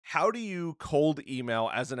how do you cold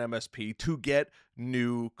email as an MSP to get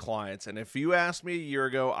new clients? And if you asked me a year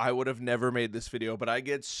ago, I would have never made this video, but I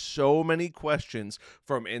get so many questions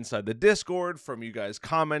from inside the Discord, from you guys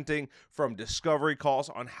commenting, from discovery calls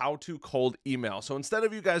on how to cold email. So instead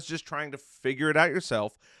of you guys just trying to figure it out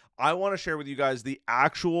yourself, I want to share with you guys the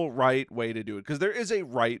actual right way to do it, because there is a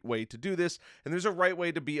right way to do this and there's a right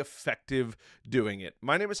way to be effective doing it.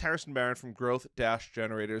 My name is Harrison Barron from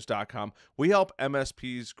growth-generators.com. We help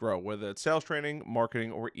MSPs grow, whether it's sales training,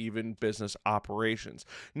 marketing, or even business operations.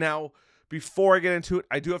 Now, before I get into it,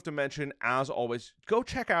 I do have to mention, as always, go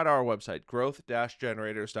check out our website,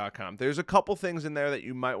 growth-generators.com. There's a couple things in there that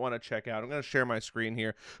you might want to check out. I'm going to share my screen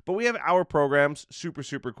here, but we have our programs,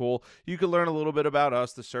 super cool. You can learn a little bit about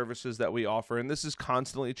us, the services that we offer, and this is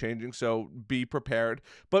constantly changing, so be prepared.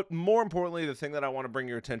 But more importantly, the thing that I want to bring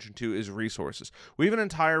your attention to is resources. We have an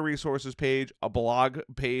entire resources page, a blog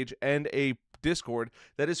page, and a Discord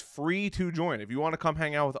that is free to join. If you want to come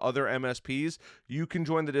hang out with other MSPs, you can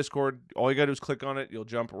join the Discord. All you got to do is click on it. You'll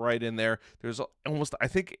jump right in there. There's almost, I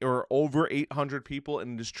think, or over 800 people,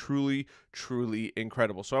 and it is truly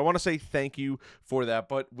incredible. So I want to say thank you for that,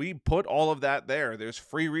 but we put all of that there. There's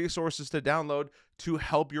free resources to download to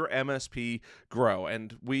help your MSP grow.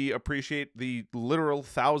 And we appreciate the literal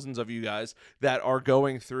thousands of you guys that are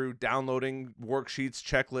going through, downloading worksheets,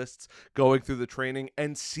 checklists, going through the training,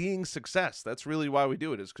 and seeing success. That's really why we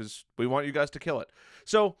do it, is because we want you guys to kill it.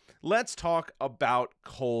 So let's talk about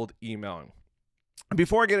cold emailing.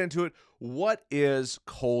 Before I get into it, what is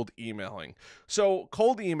cold emailing? So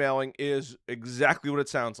cold emailing is exactly what it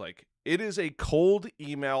sounds like. It is a cold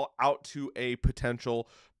email out to a potential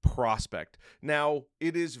prospect. Now,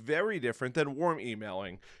 it is very different than warm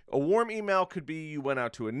emailing. A warm email could be you went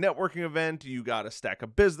out to a networking event, you got a stack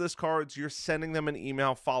of business cards, you're sending them an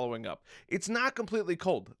email following up. It's not completely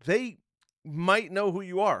cold. They might know who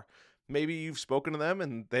you are. Maybe you've spoken to them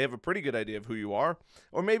and they have a pretty good idea of who you are.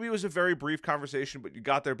 Or maybe it was a very brief conversation, but you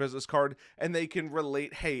got their business card and they can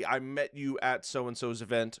relate, hey, I met you at so-and-so's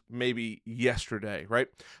event maybe yesterday, right?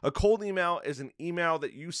 A cold email is an email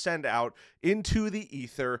that you send out into the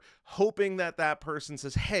ether, hoping that that person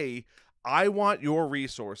says, hey, I want your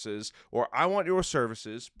resources, or I want your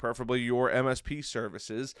services, preferably your MSP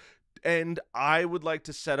services, and I would like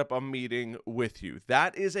to set up a meeting with you.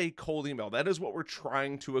 That is a cold email. That is what we're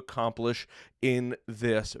trying to accomplish in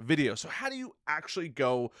this video. So how do you actually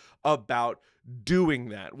go about doing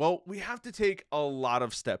that? Well, we have to take a lot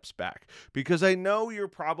of steps back, because I know you're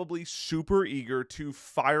probably super eager to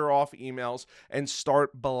fire off emails and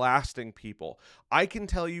start blasting people. I can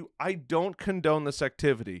tell you, I don't condone this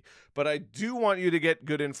activity, but I do want you to get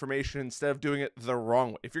good information instead of doing it the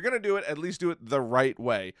wrong way. If you're going to do it, at least do it the right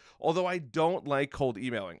way. Although I don't like cold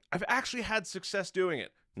emailing. I've actually had success doing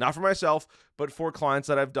it. Not for myself, but for clients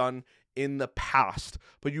that I've done in the past.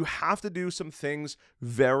 But you have to do some things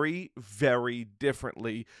very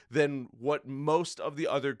differently than what most of the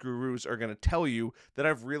other gurus are going to tell you, that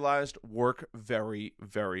I've realized work very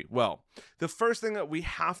well. The first thing that we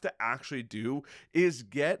have to actually do is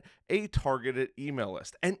get a targeted email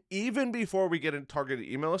list. And even before we get a targeted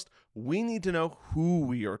email list, we need to know who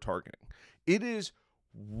we are targeting. It is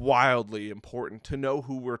wildly important to know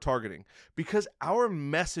who we're targeting, because our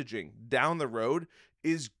messaging down the road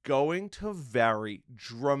is going to vary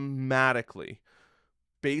dramatically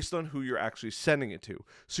based on who you're actually sending it to.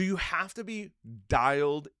 So you have to be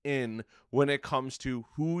dialed in when it comes to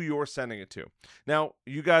who you're sending it to. Now,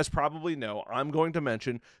 you guys probably know I'm going to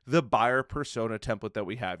mention the buyer persona template that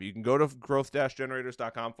we have. You can go to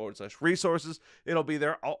growth-generators.com/resources. It'll be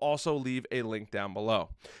there. I'll also leave a link down below.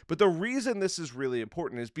 But the reason this is really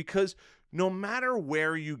important is because no matter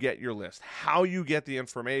where you get your list, how you get the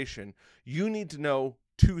information, you need to know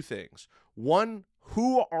two things. One,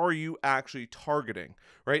 who are you actually targeting,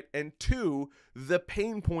 right? And two, the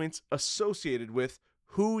pain points associated with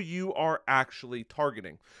who you are actually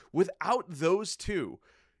targeting. Without those two,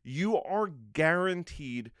 you are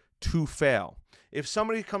guaranteed to fail. If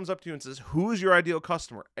somebody comes up to you and says, who's your ideal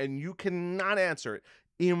customer? And you cannot answer it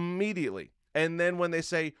immediately. And then when they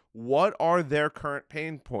say, what are their current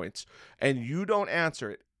pain points? And you don't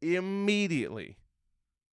answer it immediately,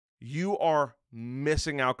 you are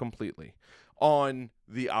missing out completely on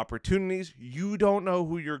the opportunities. You don't know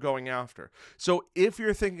who you're going after. So if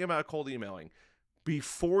you're thinking about cold emailing,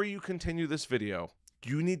 before you continue this video,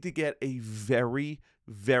 you need to get a very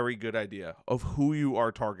very good idea of who you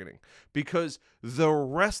are targeting, because the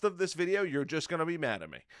rest of this video, you're just going to be mad at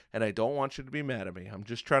me. And I don't want you to be mad at me. I'm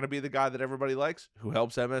just trying to be the guy that everybody likes who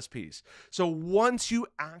helps MSPs. So once you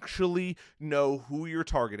actually know who you're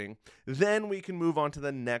targeting, then we can move on to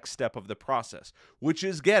the next step of the process, which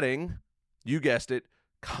is getting, you guessed it,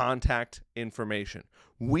 contact information.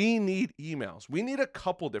 We need emails. We need a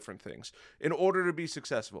couple different things in order to be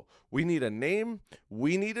successful. We need a name,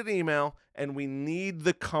 we need an email, and we need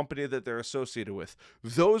the company that they're associated with.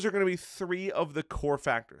 Those are going to be 3 of the core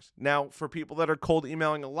factors. Now, for people that are cold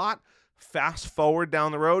emailing a lot, fast forward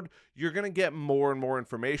down the road, you're going to get more and more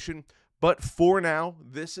information. But for now,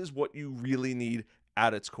 this is what you really need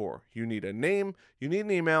at its core. You need a name, you need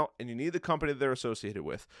an email, and you need the company they're associated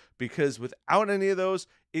with. Because without any of those,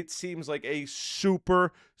 it seems like a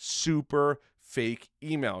super fake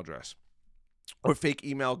email address or fake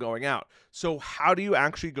email going out. So how do you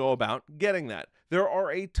actually go about getting that? There are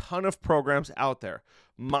a ton of programs out there.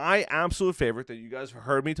 My absolute favorite that you guys have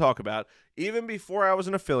heard me talk about, even before I was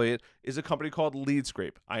an affiliate, is a company called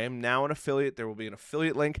LeadScrape. I am now an affiliate. There will be an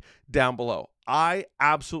affiliate link down below. I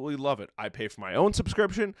absolutely love it. I pay for my own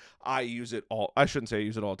subscription. I use it all. I shouldn't say I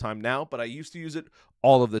use it all the time now, but I used to use it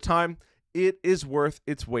all of the time. It is worth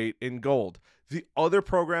its weight in gold. The other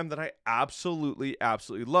program that I absolutely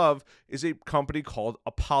love is a company called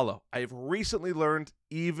Apollo. I have recently learned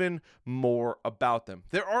even more about them.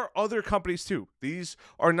 There are other companies too. These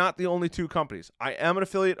are not the only 2 companies. I am an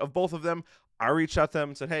affiliate of both of them. I reached out to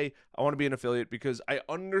them and said, hey, I want to be an affiliate because I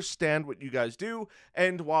understand what you guys do.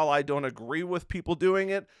 And while I don't agree with people doing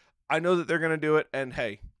it, I know that they're going to do it. And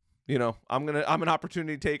hey, you know, I'm an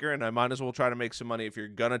opportunity taker, and I might as well try to make some money if you're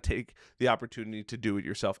going to take the opportunity to do it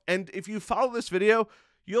yourself. And if you follow this video,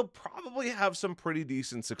 you'll probably have some pretty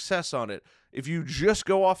decent success on it. If you just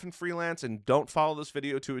go off and freelance and don't follow this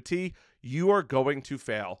video to a T, you are going to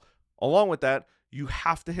fail. Along with that, you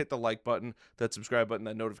have to hit the like button, that subscribe button,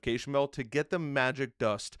 that notification bell to get the magic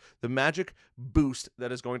dust, the magic boost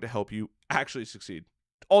that is going to help you actually succeed.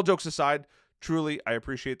 All jokes aside, truly, I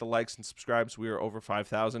appreciate the likes and subscribes. We are over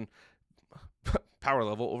 5,000. Power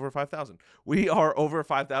level over 5,000. We are over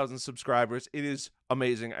 5,000 subscribers. It is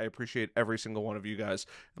amazing. I appreciate every single one of you guys.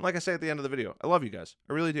 And like I say at the end of the video, I love you guys.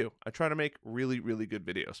 I really do. I try to make really good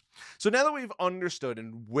videos. So now that we've understood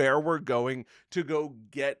and where we're going to go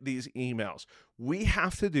get these emails, we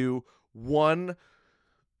have to do one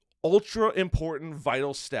ultra important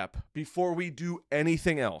vital step before we do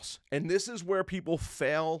anything else. And this is where people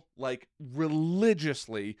fail like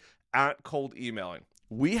religiously at cold emailing.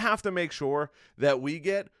 We have to make sure that we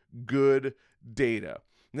get good data.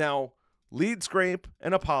 Now, LeadScrape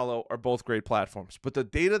and Apollo are both great platforms, but the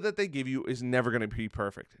data that they give you is never going to be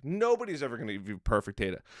perfect. Nobody's ever going to give you perfect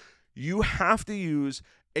data. You have to use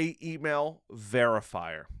a email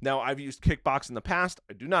verifier. Now, I've used Kickbox in the past.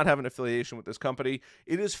 I do not have an affiliation with this company.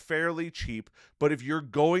 It is fairly cheap, but if you're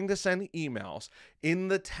going to send emails in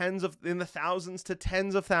the thousands to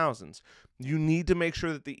tens of thousands, you need to make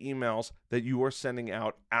sure that the emails that you are sending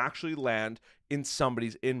out actually land in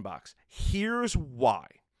somebody's inbox. Here's why.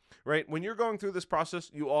 Right? When you're going through this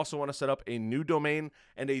process, you also want to set up a new domain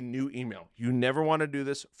and a new email. You never want to do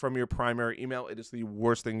this from your primary email. It is the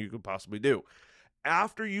worst thing you could possibly do.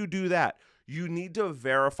 After you do that, you need to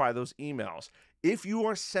verify those emails. If you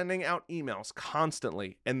are sending out emails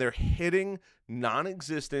constantly and they're hitting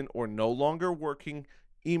non-existent or no longer working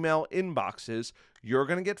email inboxes, you're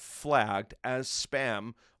going to get flagged as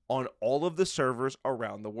spam on all of the servers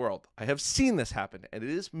around the world. I have seen this happen, and it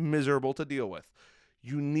is miserable to deal with.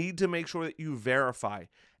 You need to make sure that you verify.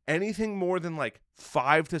 Anything more than like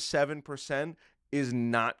 5 to 7% is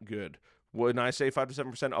not good. When I say 5 to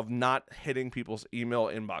 7% of not hitting people's email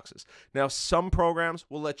inboxes. Now, some programs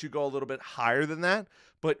will let you go a little bit higher than that,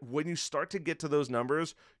 but when you start to get to those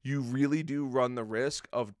numbers, you really do run the risk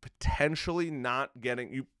of potentially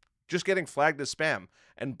just getting flagged as spam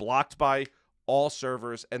and blocked by all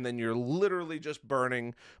servers, and then you're literally just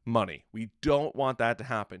burning money. We don't want that to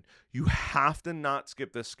happen. You have to not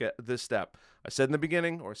skip this step. I said in the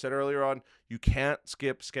beginning, or I said earlier on, you can't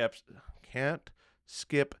skip steps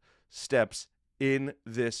in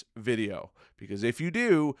this video, because if you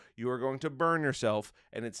do, you are going to burn yourself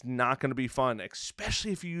and it's not going to be fun,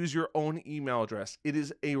 especially if you use your own email address. It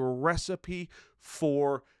is a recipe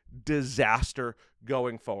for disaster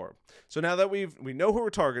going forward. So now that we know who we're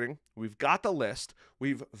targeting, we've got the list,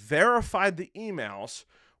 we've verified the emails,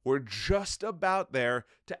 We're just about there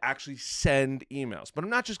to actually send emails. But I'm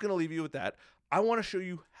not just going to leave you with that. I want to show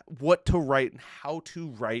you what to write and how to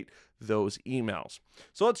write those emails.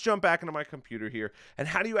 So let's jump back into my computer here. And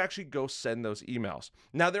how do you actually go send those emails?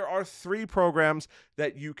 Now, there are 3 programs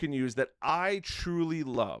that you can use that I truly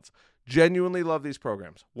love. Genuinely love these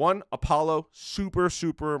programs. 1, Apollo, super,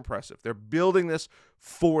 super impressive. They're building this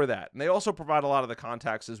for that. And they also provide a lot of the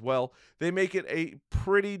contacts as well. They make it a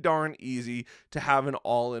pretty darn easy to have an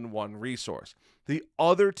all-in-one resource. The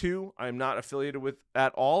other 2, I'm not affiliated with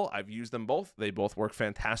at all. I've used them both. They both work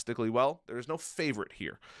fantastically well. There is no favorite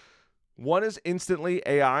here. One is Instantly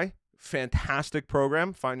AI. Fantastic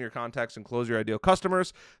program. Find your contacts and close your ideal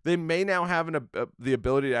customers. They may now have the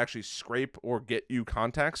ability to actually scrape or get you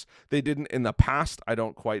contacts. They didn't in the past. I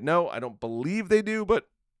don't quite know. I don't believe they do, but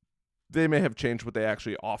they may have changed what they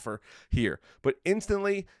actually offer here. But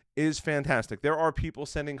Instantly is fantastic. There are people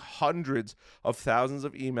sending hundreds of thousands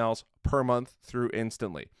of emails per month through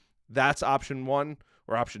Instantly. That's option 1.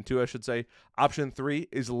 Or option 2, I should say. Option 3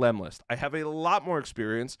 is Lemlist. I have a lot more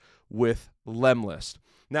experience with Lemlist.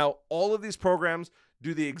 Now, all of these programs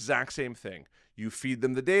do the exact same thing. You feed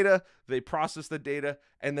them the data, they process the data,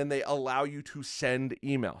 and then they allow you to send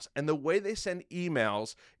emails. And the way they send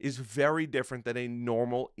emails is very different than a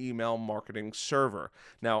normal email marketing server.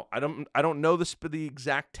 Now, I don't know the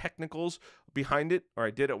exact technicals behind it, or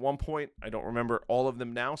I did at one point. I don't remember all of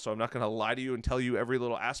them now, so I'm not going to lie to you and tell you every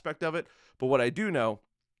little aspect of it. But what I do know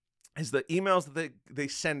is the emails that they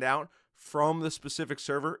send out from the specific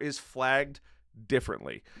server is flagged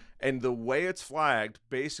differently. And the way it's flagged,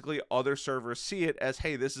 basically other servers see it as,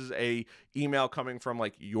 hey, this is a email coming from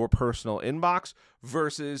like your personal inbox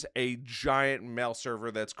versus a giant mail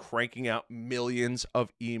server that's cranking out millions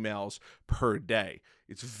of emails per day.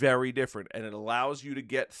 It's very different, and it allows you to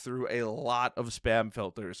get through a lot of spam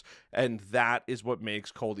filters, and that is what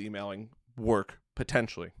makes cold emailing work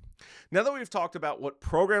potentially. Now that we've talked about what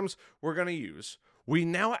programs we're going to use, we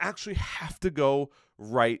now actually have to go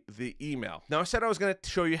write the email. Now, I said I was going to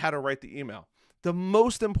show you how to write the email. The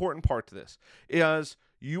most important part to this is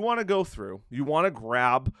you want to go through, you want to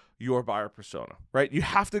grab your buyer persona, right? You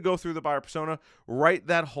have to go through the buyer persona, write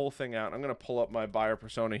that whole thing out. I'm going to pull up my buyer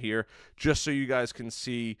persona here just so you guys can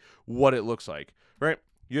see what it looks like, right?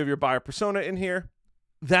 You have your buyer persona in here.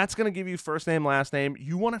 That's going to give you first name, last name.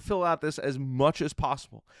 You want to fill out this as much as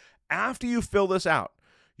possible. After you fill this out,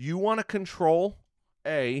 you want to Control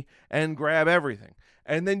A and grab everything.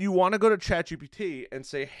 And then you want to go to ChatGPT and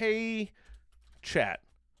say, hey, chat,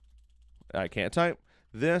 I can't type.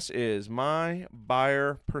 This is my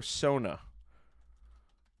buyer persona.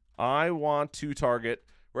 I want to target,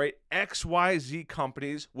 right, XYZ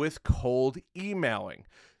companies with cold emailing.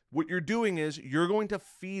 What you're doing is you're going to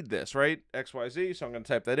feed this, right, XYZ. So I'm going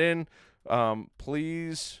to type that in.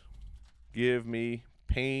 Please give me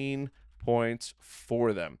pain points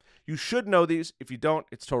for them. You should know these. If you don't,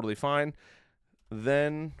 it's totally fine.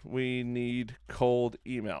 Then we need cold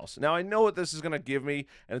emails. Now, I know what this is going to give me,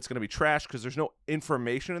 and it's going to be trash because there's no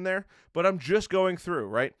information in there, but I'm just going through,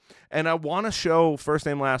 right? And I want to show first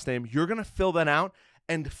name, last name. You're going to fill that out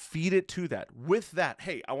and feed it to that. With that,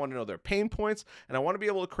 hey, I want to know their pain points, and I want to be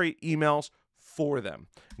able to create emails for them.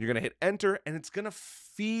 You're going to hit enter, and it's going to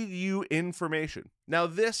feed you information. Now,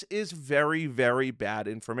 this is very, very bad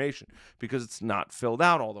information because it's not filled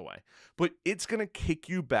out all the way, but it's going to kick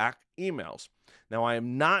you back emails. Now, I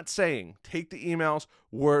am not saying take the emails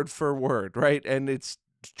word for word, right? And it's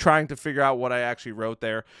trying to figure out what I actually wrote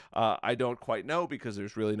there. I don't quite know because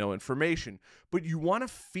there's really no information, but you want to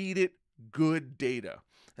feed it good data.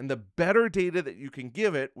 And the better data that you can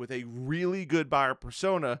give it with a really good buyer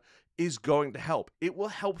persona is going to help. It will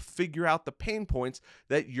help figure out the pain points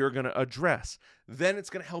that you're going to address. Then it's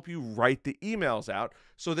going to help you write the emails out.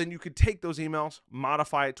 So then you could take those emails,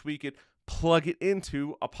 modify it, tweak it, plug it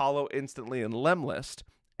into Apollo Instantly and Lemlist,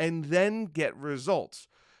 and then get results.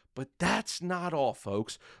 But that's not all,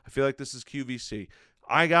 folks. I feel like this is QVC.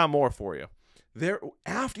 I got more for you.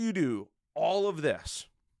 After you do all of this,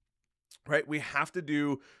 right, we have to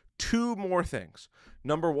do 2 more things.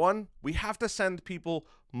 Number 1, we have to send people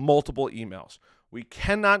multiple emails. We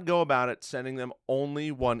cannot go about it sending them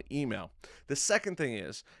only 1 email. The second thing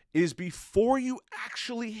is before you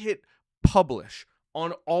actually hit publish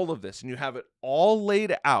on all of this and you have it all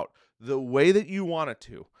laid out the way that you want it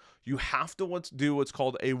to, you have to do what's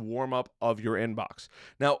called a warm-up of your inbox.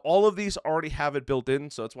 Now, all of these already have it built in,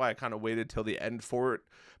 so that's why I kind of waited till the end for it,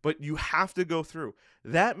 but you have to go through.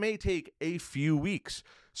 That may take a few weeks,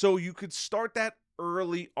 so you could start that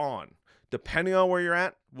early on. Depending on where you're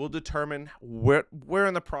at, will determine where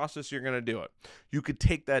in the process you're going to do it. You could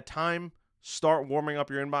take that time, start warming up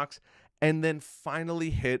your inbox, and then finally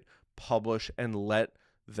hit publish and let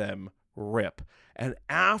them rip. And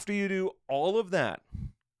after you do all of that,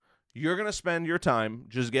 you're going to spend your time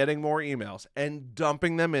just getting more emails and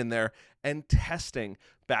dumping them in there and testing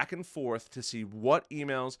back and forth to see what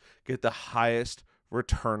emails get the highest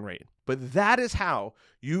return rate. But that is how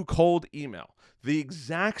you cold email. The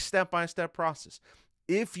exact step-by-step process.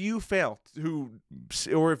 If you fail to,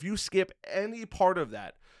 or if you skip any part of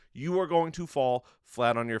that, you are going to fall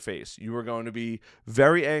flat on your face. You are going to be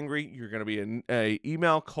very angry. You're going to be an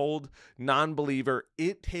email cold non-believer.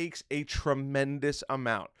 It takes a tremendous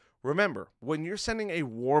amount. Remember, when you're sending a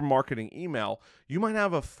warm marketing email, you might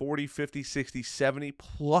have a 40, 50, 60,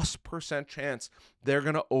 70+% chance they're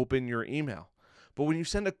going to open your email. But when you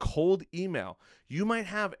send a cold email, you might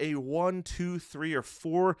have a 1, 2, 3, or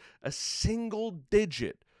 4, a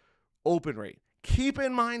single-digit open rate. Keep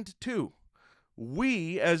in mind, too,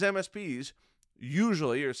 we as MSPs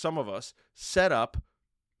usually, or some of us, set up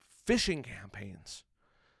phishing campaigns.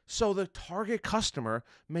 So the target customer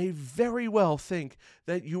may very well think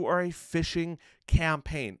that you are a phishing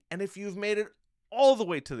campaign. And if you've made it all the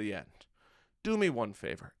way to the end, do me one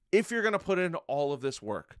favor. If you're going to put in all of this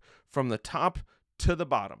work from the top to the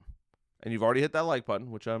bottom, and you've already hit that like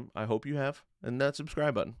button, which I hope you have, and that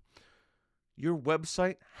subscribe button, your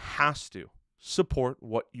website has to support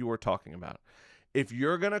what you are talking about. If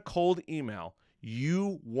you're going to cold email,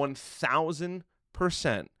 you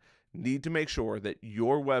 1000% need to make sure that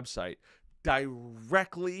your website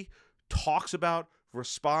directly talks about,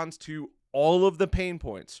 responds to all of the pain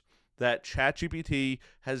points that ChatGPT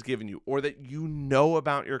has given you or that you know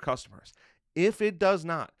about your customers. If it does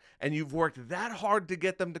not, and you've worked that hard to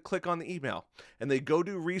get them to click on the email, and they go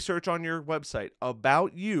do research on your website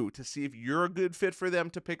about you to see if you're a good fit for them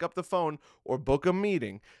to pick up the phone or book a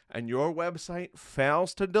meeting, and your website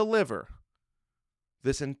fails to deliver,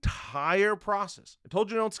 this entire process, I told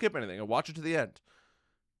you don't skip anything and watch it to the end,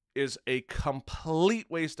 is a complete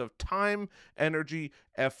waste of time, energy,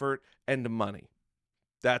 effort, and money.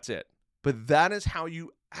 That's it. But that is how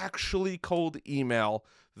you actually cold email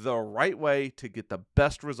the right way to get the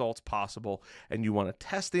best results possible. And you want to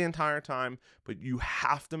test the entire time, but you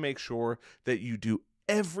have to make sure that you do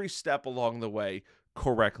every step along the way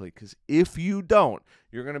correctly. Because if you don't,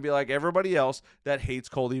 you're going to be like everybody else that hates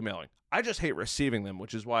cold emailing. I just hate receiving them,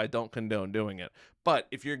 which is why I don't condone doing it. But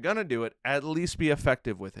if you're going to do it, at least be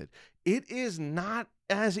effective with it. It is not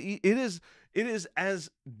as it is as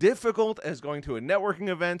difficult as going to a networking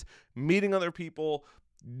event, meeting other people,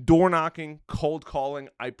 door knocking, cold calling.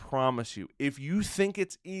 I promise you. If you think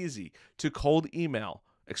it's easy to cold email,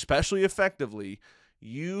 especially effectively,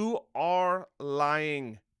 you are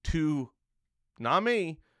lying to, not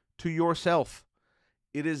me, to yourself.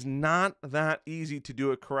 It is not that easy to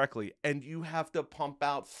do it correctly, and you have to pump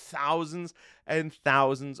out thousands and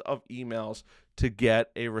thousands of emails to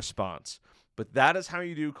get a response. But that is how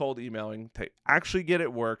you do cold emailing to actually get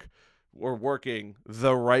it working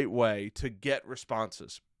the right way to get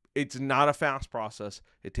responses. It's not a fast process.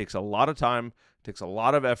 It takes a lot of time, it takes a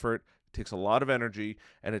lot of effort, it takes a lot of energy,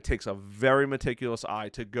 and it takes a very meticulous eye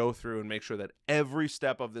to go through and make sure that every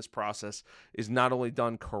step of this process is not only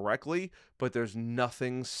done correctly, but there's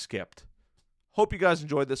nothing skipped. Hope you guys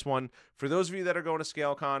enjoyed this one. For those of you that are going to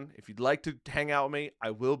ScaleCon, if you'd like to hang out with me,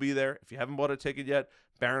 I will be there. If you haven't bought a ticket yet,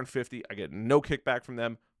 Baron50, I get no kickback from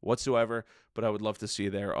them whatsoever, but I would love to see you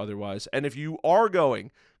there otherwise. And if you are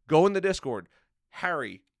going, go in the Discord.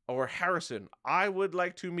 Harry or Harrison, I would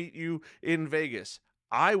like to meet you in Vegas.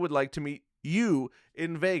 I would like to meet you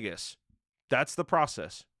in Vegas. That's the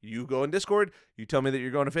process. You go in Discord, you tell me that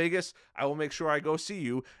you're going to Vegas, I will make sure I go see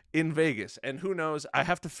you in Vegas. And who knows, I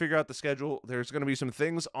have to figure out the schedule. There's going to be some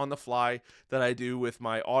things on the fly that I do with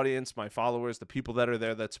my audience, my followers, the people that are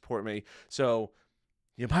there that support me. So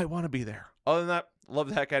you might want to be there. Other than that, love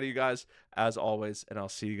the heck out of you guys, as always, and I'll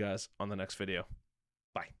see you guys on the next video.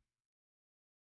 Bye.